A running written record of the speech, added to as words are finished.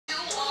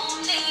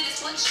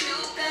what you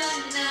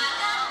got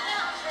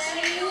now.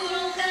 Say you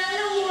don't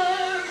gotta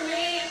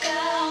worry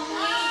about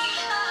me.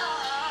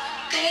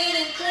 Made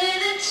it clear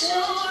that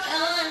you're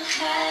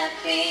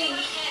unhappy.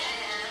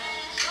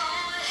 Go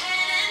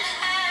ahead and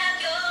have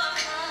your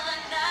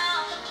fun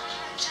now.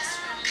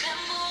 Just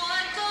remember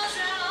what goes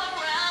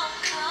around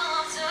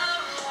comes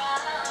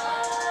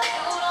around.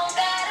 You don't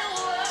gotta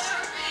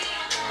worry.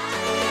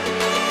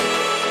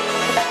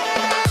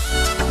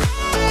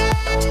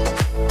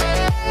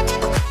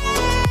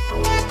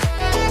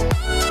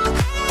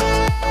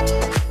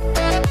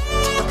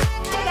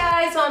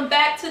 I'm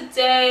back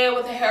today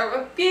with a hair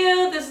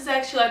review. This is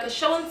actually like a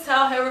show and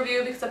tell hair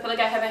review because I feel like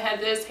I haven't had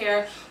this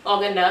hair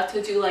long enough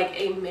to do like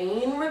a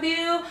main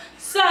review.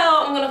 So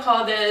I'm gonna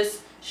call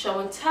this show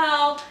and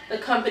tell. The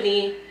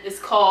company is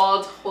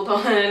called, hold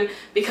on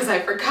because I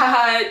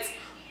forgot.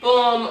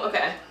 Boom,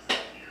 okay.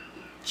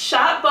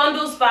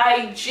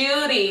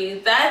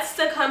 Shopbundlesbyjudy. That's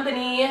the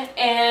company,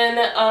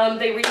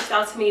 and they reached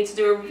out to me to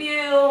do a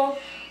review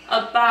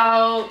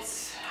about.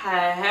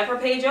 I have her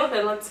page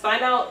open. Let's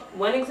find out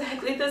when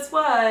exactly this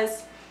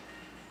was.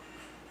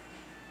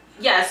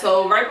 Yeah,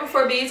 so right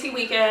before BET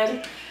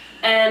weekend,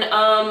 and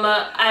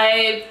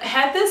I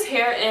had this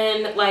hair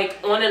in like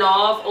on and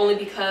off only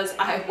because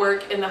I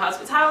work in the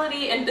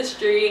hospitality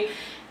industry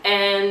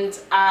and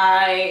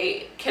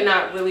I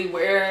cannot really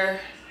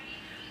wear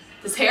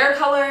this hair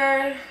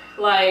color.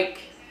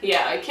 Like,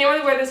 yeah, I can't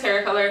really wear this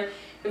hair color.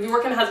 If you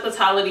work in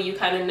hospitality, you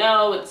kind of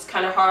know it's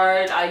kind of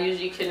hard. I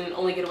usually can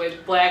only get away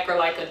with black or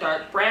like a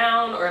dark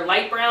brown or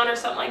light brown or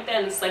something like that,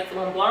 and it's like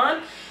blonde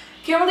blonde.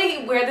 Can't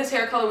really wear this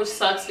hair color, which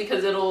sucks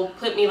because it'll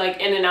put me like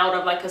in and out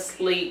of like a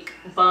sleek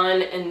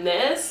bun in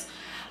this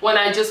when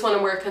I just want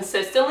to wear it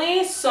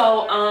consistently.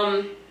 So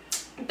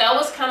that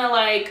was kind of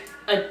like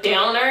a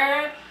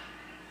downer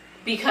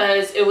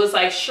because it was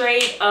like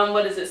straight,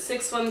 what is it,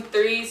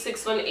 613,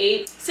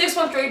 618,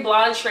 613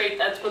 blonde straight.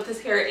 That's what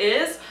this hair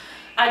is.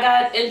 I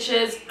got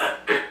inches,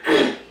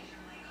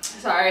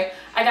 sorry,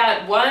 I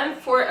got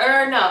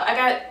I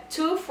got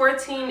two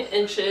 14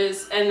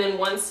 inches and then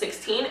one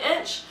 16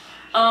 inch.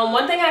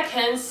 One thing I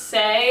can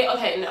say,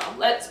 okay, no,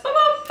 let's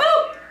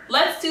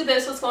do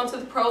this. Let's go into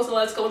the pros and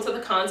let's go into the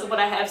cons of what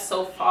I have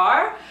so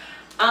far.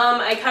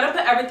 I kind of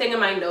put everything in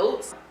my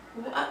notes.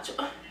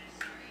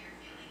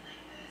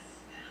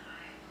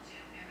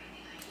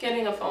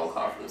 Getting a phone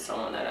call from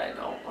someone that I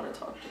don't want to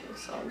talk to,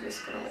 so I'm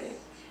just gonna wait.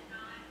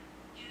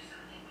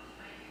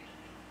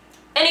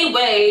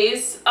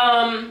 Anyways,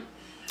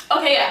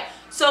 okay, yeah,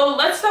 so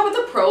let's start with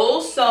the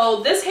pros. So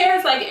this hair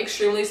is like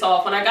extremely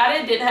soft. When I got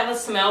it, didn't have a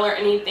smell or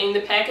anything.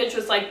 The package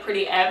was like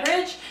pretty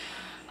average.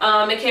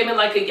 It came in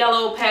like a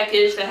yellow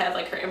package that had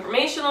like her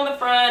information on the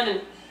front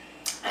and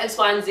X,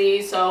 Y, and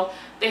Z. So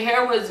the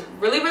hair was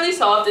really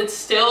soft. It's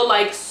still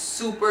like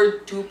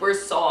super duper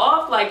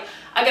soft. Like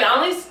I can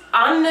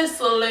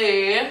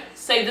honestly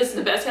say this is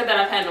the best hair that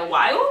I've had in a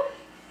while.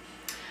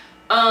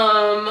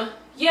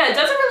 Yeah, it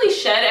doesn't really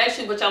shed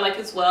actually, which I like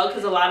as well,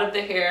 because a lot of the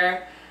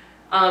hair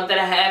that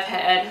I have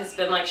had has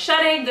been like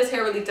shedding. This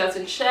hair really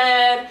doesn't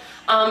shed.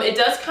 It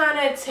does kind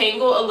of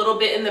tangle a little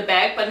bit in the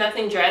back, but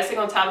nothing drastic,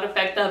 on top of the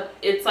fact that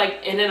it's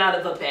like in and out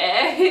of a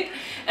bag.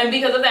 And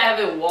because of that, I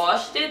haven't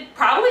washed it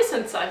probably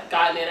since I've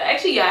gotten it.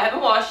 Actually, yeah, I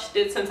haven't washed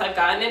it since I've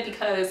gotten it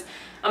because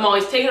I'm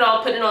always taking it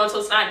off, putting it on so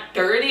it's not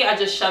dirty. I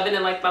just shove it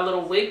in like my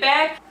little wig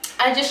bag.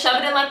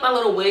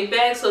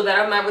 So that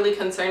I'm not really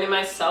concerning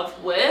myself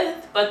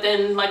with. But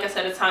then, like I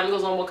said, as time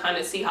goes on, we'll kind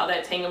of see how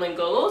that tangling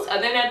goes.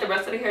 Other than that, the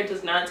rest of the hair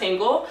does not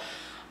tangle.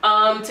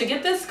 To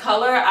get this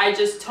color, I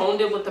just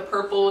toned it with the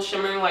purple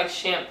shimmering like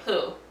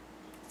shampoo.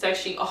 It's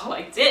actually all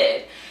I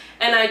did.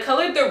 And I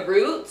colored the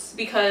roots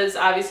because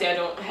obviously I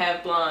don't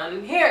have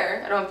blonde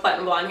hair. I don't have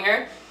platinum blonde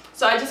hair.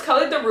 So I just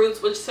colored the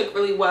roots, which took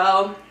really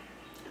well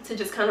to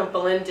just kind of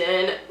blend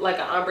in like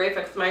an ombre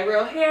effect with my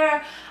real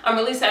hair. I'm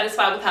really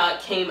satisfied with how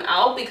it came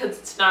out because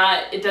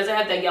it doesn't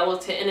have that yellow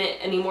tint in it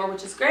anymore,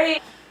 which is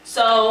great.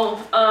 So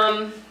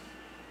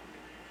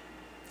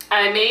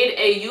I made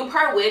a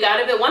U-part wig out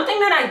of it. One thing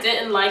that I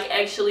didn't like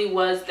actually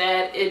was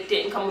that it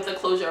didn't come with a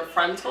closure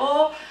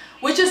frontal,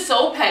 which is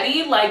so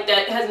petty. Like,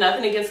 that has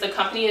nothing against the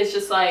company. It's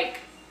just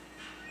like,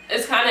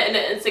 it's kind of in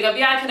the instinct of,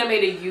 yeah, I could have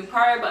made a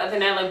U-part, but other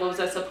than that, like, what was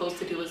I supposed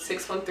to do with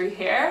 613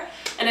 hair?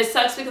 And it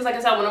sucks because, like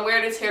I said, I want to wear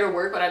this hair to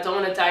work, but I don't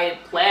want to dye it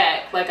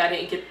black. Like, I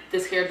didn't get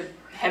this hair to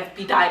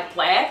be dyed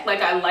black.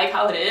 Like, I like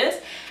how it is.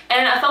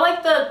 And I felt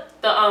like the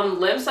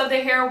lengths of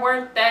the hair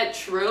weren't that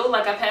true.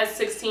 Like, I've had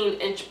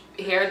 16-inch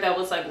hair that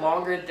was like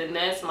longer than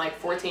this, and like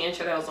 14-inch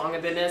hair that was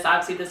longer than this.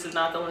 Obviously, this is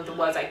not the length it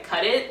was. I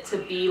cut it to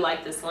be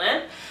like this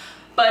length,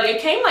 but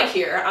it came like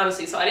here,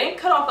 honestly. So I didn't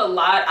cut off a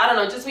lot. I don't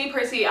know, just me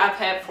personally, I've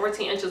had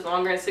 14 inches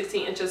longer and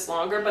 16 inches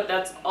longer, but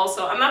that's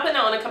also, I'm not putting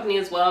that on a company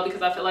as well,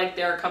 because I feel like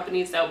there are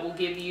companies that will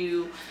give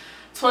you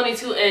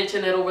 22-inch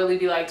and it'll really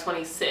be like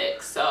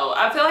 26. So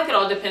I feel like it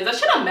all depends. I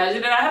should have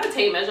measured it. I have a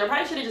tape measure. I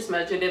probably should have just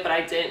measured it, but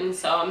I didn't.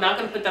 So I'm not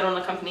going to put that on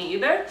the company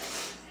either.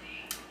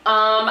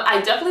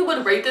 I definitely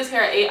would rate this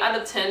hair 8 out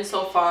of 10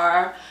 so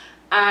far.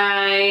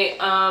 I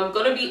am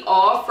gonna be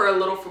off for a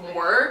little from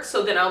work,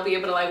 so then I'll be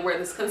able to like wear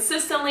this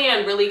consistently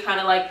and really kind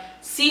of like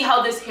see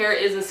how this hair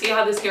is and see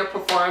how this hair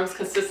performs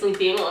consistently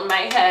being on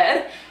my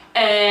head.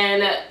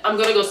 And I'm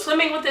gonna go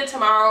swimming with it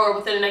tomorrow or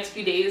within the next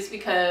few days,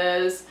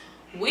 because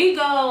we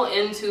go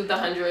into the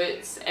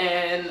hundreds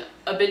and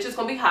a bitch is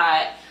gonna be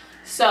hot.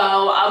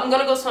 So I'm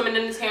gonna go swimming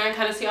in this hair and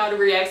kind of see how it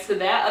reacts to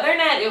that. Other than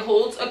that, it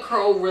holds a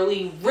curl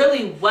really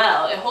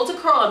well. It holds a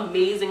curl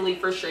amazingly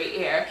for straight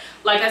hair.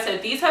 Like I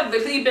said, these have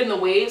really been the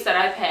waves that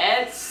I've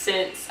had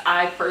since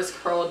I first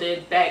curled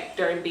it back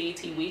during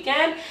BET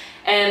weekend,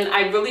 and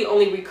I really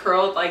only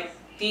recurled like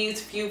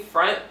these few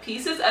front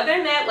pieces. Other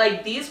than that,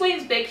 like these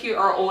waves back here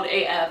are old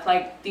AF.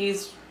 Like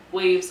these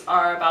waves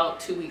are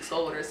about 2 weeks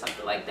old or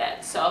something like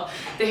that. So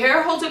the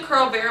hair holds a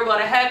curl very well.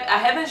 I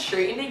haven't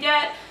straightened it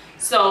yet,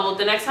 so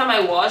the next time I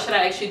wash it,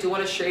 I actually do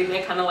want to straighten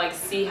it, kind of like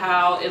see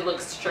how it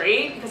looks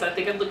straight, because I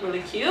think it look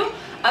really cute.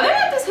 Other than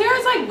that, this hair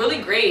is like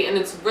really great and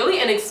it's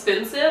really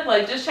inexpensive.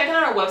 Like just checking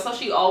out her website,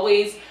 she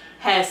always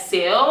has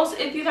sales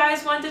if you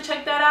guys want to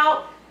check that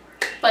out.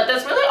 But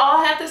that's really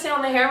all I have to say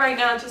on the hair right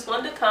now. I just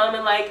wanted to come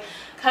and like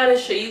kind of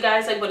show you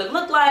guys like what it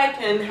looked like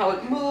and how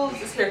it moves.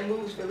 This hair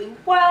moves really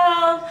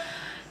well.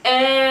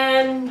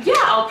 And yeah,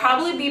 I'll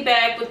probably be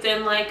back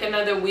within like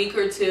another week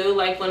or two,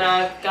 like when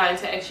I've gotten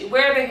to actually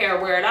wear the hair,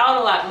 wear it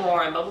out a lot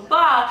more and blah blah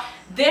blah.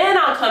 Then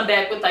I'll come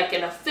back with like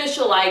an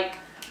official like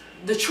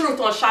the truth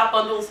on Shop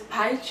Bundles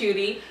by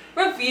Judy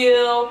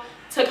review,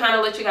 to kind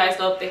of let you guys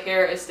know if the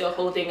hair is still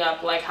holding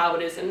up like how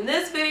it is in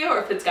this video, or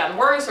if it's gotten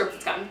worse, or if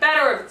it's gotten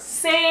better, or if it's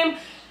the same.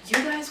 You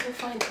guys will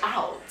find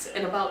out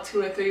in about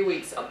 2 or 3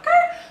 weeks,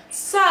 okay?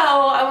 So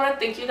I want to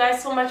thank you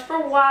guys so much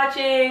for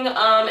watching.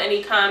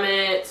 Any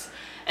comments,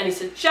 any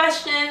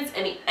suggestions,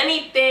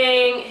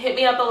 anything, hit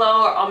me up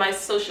below, or all my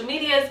social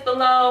medias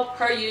below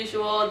per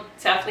usual.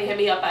 Definitely hit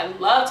me up. I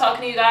love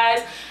talking to you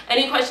guys.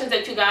 Any questions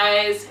that you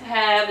guys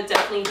have,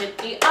 definitely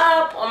hit me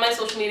up on my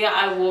social media.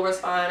 I will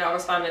respond. I'll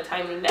respond in a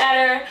timely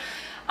manner.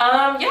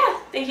 Yeah,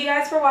 thank you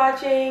guys for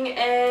watching,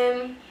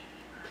 and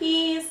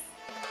peace.